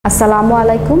Assalamu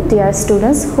alaikum dear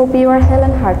students, hope you are hale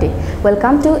and hearty.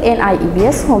 Welcome to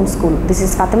NIEBS Homeschool. This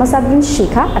is Fatema Sabrin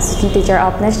Shikha, Assistant Teacher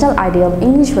of National Ideal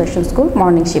English Version School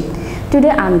Morning Shift.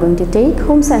 Today I am going to take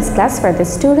home science class for the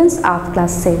students of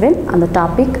class 7 on the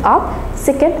topic of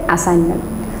second assignment.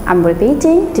 I am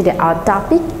repeating, today our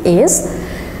topic is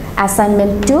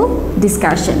Assignment 2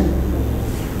 discussion.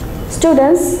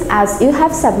 Students, as you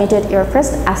have submitted your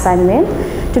first assignment,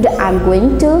 today I am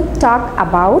going to talk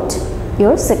about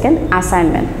your second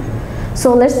assignment.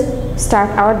 So let's start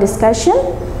our discussion.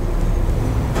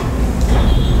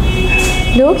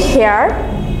 Look here,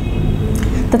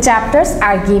 the chapters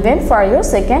are given for your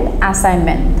second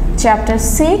assignment. Chapter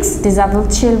 6,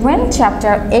 disabled children.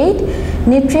 Chapter 8,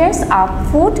 nutrients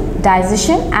of food,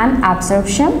 digestion and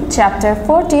absorption. Chapter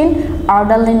 14,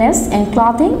 orderliness in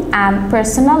clothing and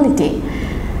personality.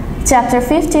 Chapter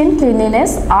 15,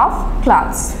 cleanliness of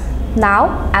clothes.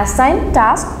 Now, assign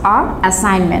task or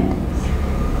assignment.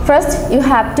 First, you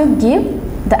have to give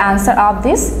the answer of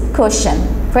this question.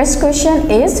 First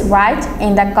question is, write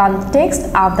in the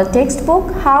context of the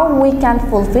textbook how we can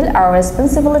fulfill our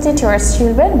responsibility towards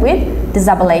children with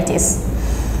disabilities.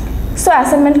 So,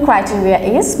 assignment criteria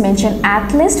is mention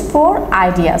at least 4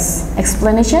 ideas.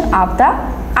 Explanation of the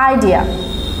idea.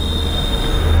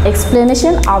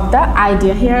 Explanation of the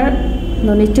idea. Here,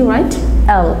 no need to write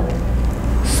L.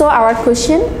 So our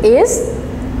question is,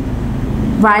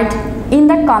 write in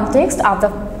the context of the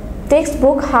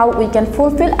textbook how we can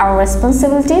fulfill our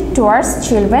responsibility towards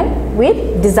children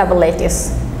with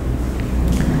disabilities.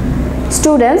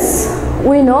 Students,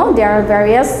 we know there are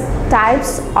various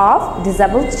types of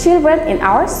disabled children in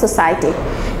our society.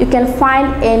 You can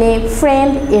find any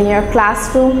friend in your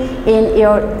classroom, in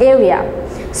your area.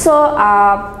 So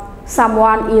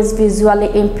someone is visually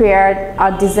impaired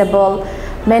or disabled,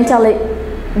 mentally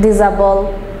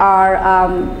disabled or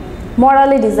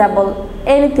morally disabled,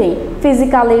 anything,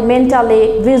 physically,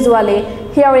 mentally, visually,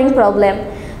 hearing problem.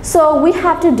 So we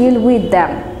have to deal with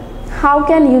them. How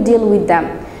can you deal with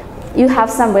them? You have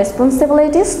some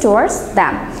responsibilities towards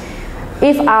them.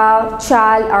 If a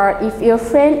child or if your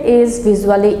friend is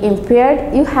visually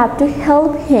impaired, you have to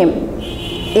help him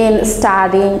in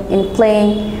studying, in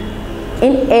playing,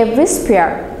 in every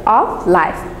sphere of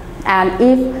life. And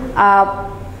if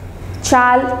a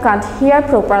child can't hear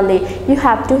properly, you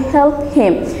have to help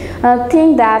him.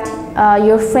 Think that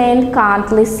your friend can't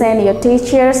listen your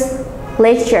teacher's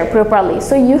lecture properly,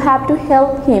 so you have to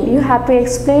help him. You have to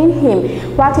explain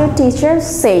him what your teacher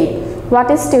said,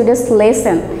 what is student's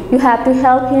lesson. You have to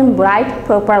help him write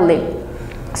properly.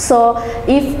 So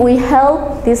if we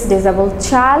help this disabled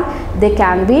child, they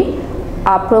can be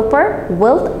a proper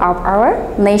wealth of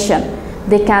our nation.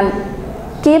 They can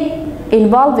keep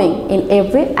involving in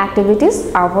every activities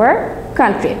of our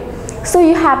country. So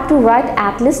you have to write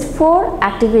at least 4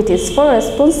 activities, 4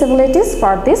 responsibilities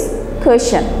for this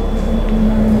question.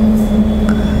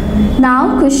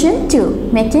 Now question 2,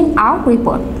 making a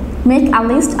report. Make a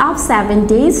list of 7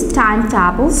 days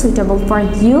timetable suitable for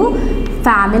you,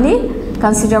 family,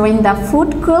 considering the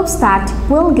food groups that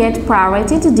will get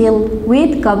priority to deal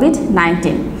with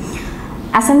COVID-19.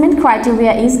 Assignment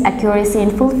criteria is accuracy in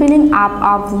fulfilling up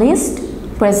of list,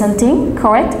 presenting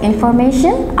correct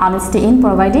information, honesty in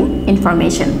providing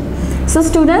information. So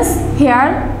students,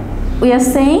 here we are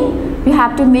saying we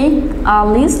have to make a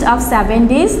list of 7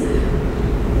 days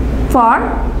for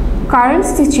current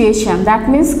situation. That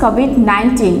means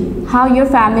COVID-19, how your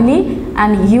family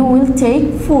and you will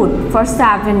take food for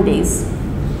 7 days.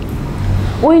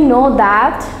 We know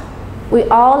that we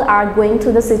all are going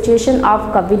through the situation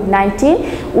of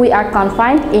COVID-19. We are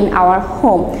confined in our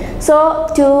home. So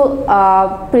to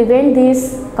prevent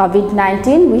this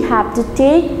COVID-19, we have to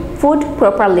take food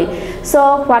properly.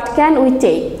 So what can we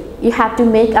take? You have to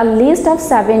make a list of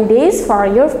 7 days for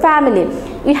your family.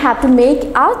 You have to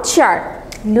make a chart.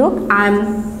 Look,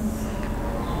 I'm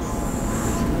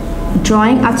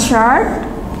drawing a chart.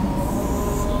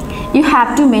 You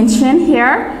have to mention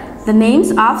here the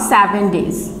names of 7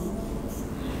 days.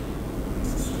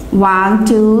 1,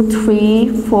 2, 3,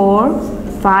 4,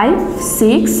 5,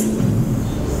 6,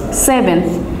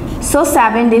 7. So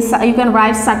 7 days, you can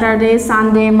write Saturday,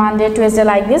 Sunday, Monday, Tuesday,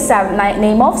 like this,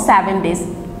 name of 7 days.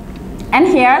 And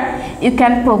here you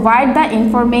can provide the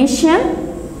information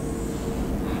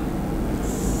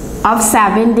of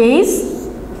 7 days.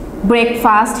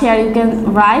 Breakfast, here you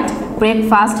can write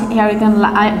breakfast, here you can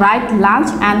write lunch,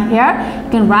 and here you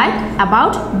can write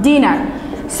about dinner.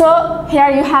 So here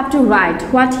you have to write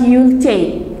what you'll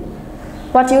take,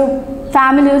 what your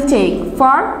family will take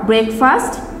for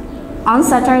breakfast on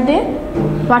Saturday,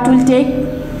 what will take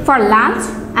for lunch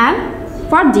and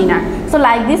for dinner. So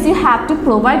like this you have to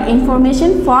provide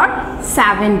information for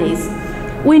 7 days.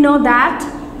 We know that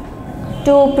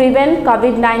to prevent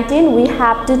COVID-19 we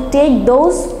have to take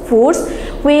those foods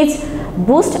which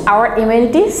boost our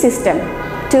immunity system.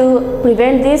 To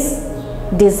prevent this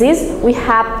disease we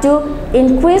have to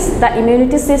increase the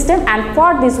immunity system, and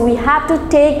for this we have to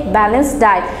take balanced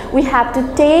diet. We have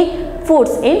to take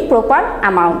foods in proper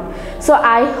amount. So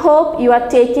I hope you are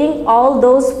taking all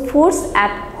those foods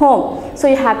at home. So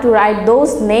you have to write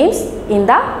those names in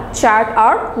the chart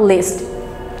or list.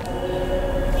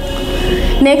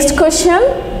 Next question,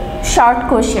 short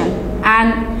question,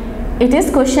 and it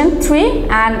is question 3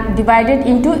 and divided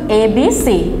into A, B,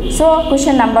 C. So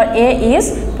question number A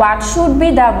is, what should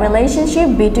be the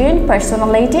relationship between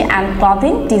personality and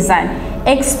clothing design?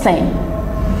 Explain.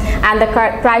 And the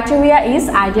criteria is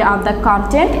idea of the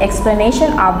content,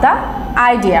 explanation of the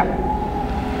idea.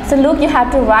 So look, you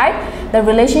have to write the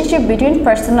relationship between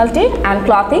personality and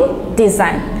clothing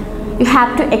design. You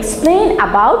have to explain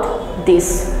about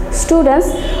this. Students,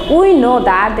 we know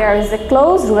that there is a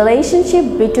close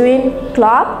relationship between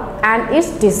cloth and its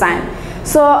design.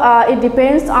 So it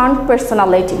depends on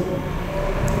personality.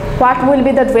 What will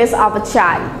be the dress of a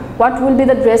child? What will be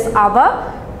the dress of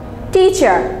a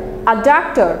teacher, a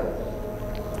doctor?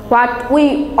 What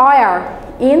we wear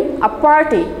in a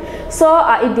party? So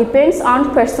it depends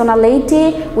on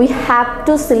personality. We have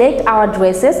to select our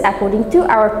dresses according to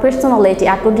our personality,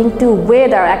 according to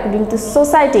weather, according to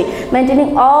society,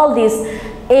 maintaining all this,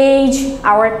 age,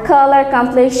 our color,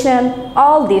 complexion,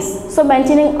 all this. So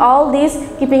maintaining all this,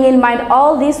 keeping in mind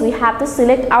all this, we have to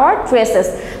select our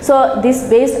dresses. So this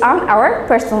based on our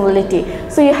personality.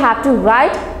 So you have to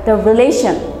write the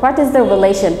relation. What is the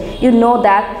relation? You know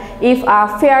that if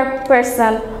a fair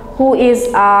person who is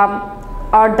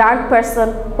or dark person,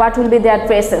 what will be their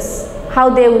dresses, how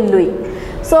they will look.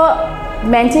 So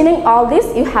maintaining all this,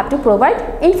 you have to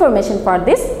provide information for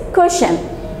this question.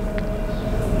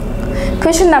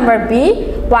 Question number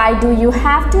B, why do you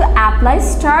have to apply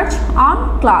starch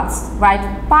on clothes? Write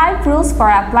 5 rules for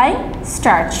applying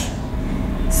starch.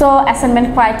 So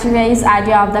assignment criteria is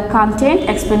idea of the content,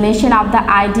 explanation of the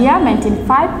idea, maintain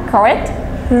 5 correct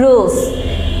rules.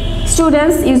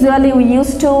 Students, usually we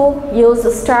used to use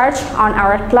starch on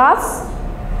our clothes.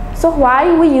 So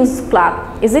why we use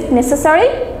cloth? Is it necessary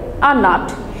or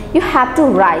not? You have to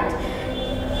write.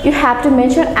 You have to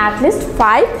mention at least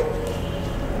 5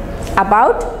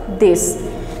 about this.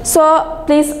 So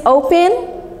please open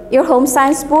your home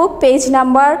science book, page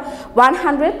number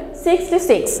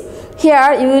 166.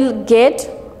 Here you will get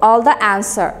all the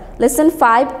answer. Lesson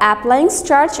 5, applying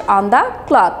starch on the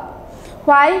cloth.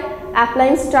 Why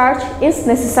applying starch is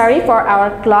necessary for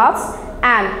our clothes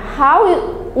and how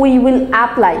we will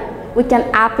apply. We can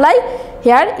apply.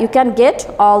 Here you can get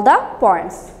all the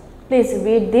points. Please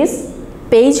read this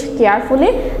page carefully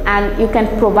and you can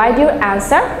provide your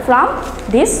answer from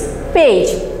this page.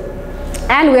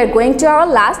 And we are going to our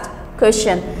last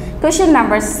question. Question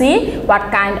number C,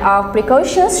 what kind of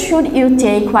precautions should you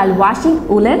take while washing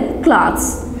woolen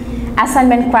clothes?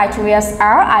 Assignment criteria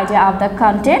are idea of the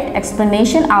content,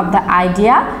 explanation of the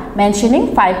idea,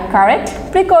 mentioning 5 correct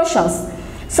precautions.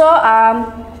 So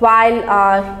while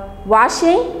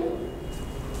washing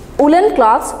woolen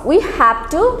clothes, we have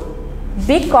to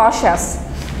be cautious.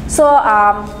 So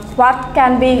what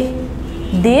can be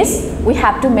this? We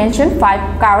have to mention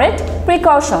 5 correct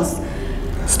precautions.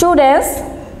 Students,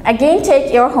 again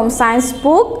take your home science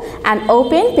book and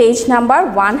open page number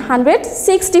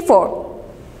 164.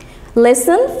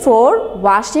 Lesson 4,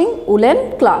 washing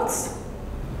woolen cloths.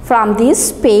 From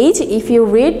this page, if you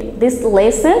read this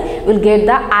lesson, you will get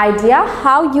the idea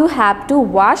how you have to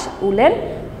wash woolen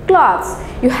cloths.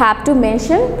 You have to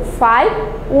mention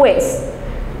 5 ways,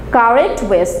 correct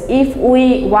ways. If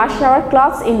we wash our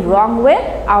clothes in wrong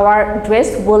way, our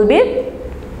dress will be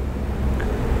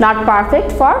not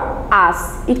perfect for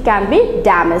us. It can be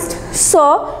damaged.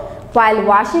 So while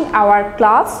washing our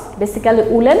clothes, basically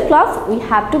woolen clothes, we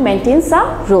have to maintain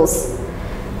some rules.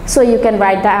 So you can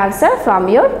write the answer from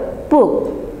your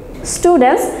book.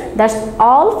 Students, that's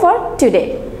all for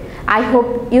today. I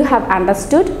hope you have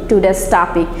understood today's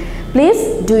topic.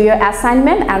 Please do your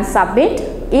assignment and submit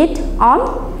it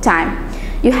on time.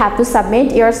 You have to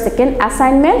submit your second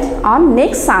assignment on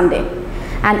next Sunday.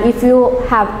 And if you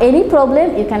have any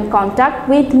problem, you can contact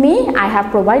with me. I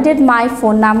have provided my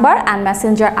phone number and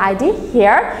messenger ID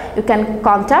here. You can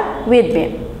contact with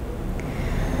me.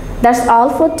 That's all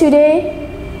for today.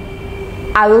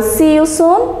 I will see you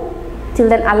soon. Till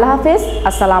then, Allah Hafiz.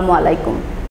 Assalamu alaikum.